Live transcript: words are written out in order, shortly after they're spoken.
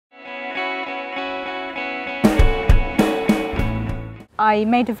I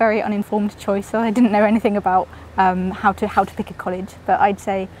made a very uninformed choice, so I didn't know anything about how to pick a college. But I'd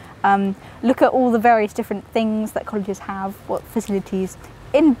say look at all the various different things that colleges have, what facilities.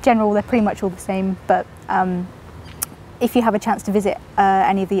 In general, they're pretty much all the same, but if you have a chance to visit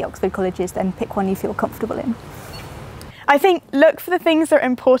any of the Oxford colleges, then pick one you feel comfortable in. I think look for the things that are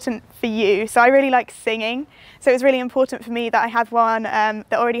important for you. So I really like singing, so it was really important for me that I had one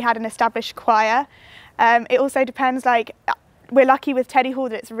that already had an established choir. It also depends, like we're lucky with Teddy Hall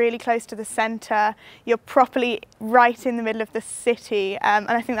that it's really close to the centre. You're properly right in the middle of the city, and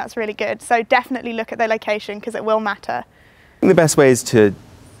I think that's really good. So definitely look at the location because it will matter. I think the best way is to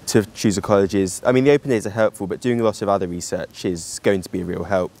choose a college is, I mean, the open days are helpful, but doing a lot of other research is going to be a real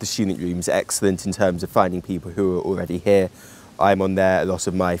help. The student room's excellent in terms of finding people who are already here. I'm on there, a lot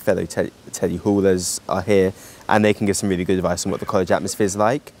of my fellow Teddy Hallers are here, and they can give some really good advice on what the college atmosphere is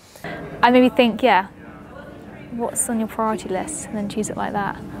like. I maybe think, yeah, what's on your priority list, and then choose it like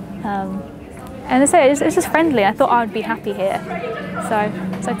that. And I say it's just friendly. I thought I would be happy here, so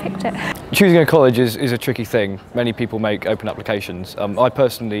I picked it. Choosing a college is a tricky thing. Many people make open applications. I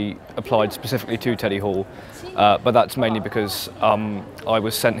personally applied specifically to Teddy Hall, but that's mainly because I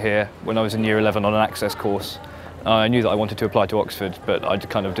was sent here when I was in Year 11 on an access course. I knew that I wanted to apply to Oxford, but I'd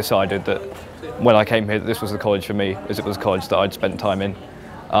kind of decided that when I came here that this was the college for me, as it was a college that I'd spent time in.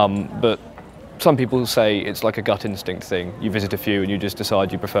 But some people say it's like a gut instinct thing. You visit a few and you just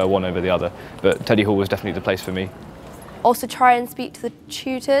decide you prefer one over the other. But Teddy Hall was definitely the place for me. Also try and speak to the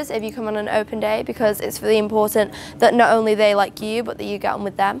tutors if you come on an open day, because it's really important that not only they like you, but that you get on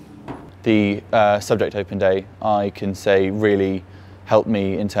with them. The subject open day, I can say, really helped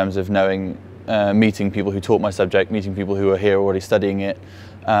me in terms of knowing, meeting people who taught my subject, meeting people who are here already studying it,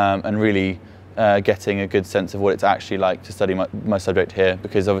 and really getting a good sense of what it's actually like to study my subject here,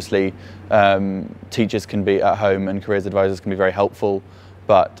 because obviously teachers can be at home and careers advisors can be very helpful,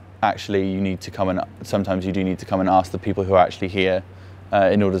 but actually you need to come and sometimes you do need to come and ask the people who are actually here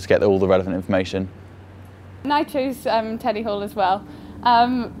in order to get all the relevant information. And I chose Teddy Hall as well,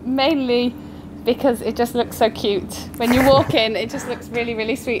 mainly because it just looks so cute. When you walk in, it just looks really,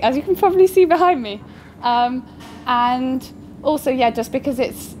 really sweet, as you can probably see behind me. And also, yeah, just because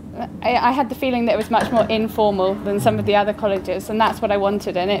I had the feeling that it was much more informal than some of the other colleges, and that's what I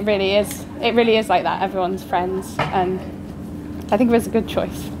wanted, and it really is like that. Everyone's friends, and I think it was a good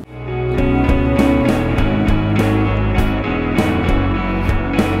choice.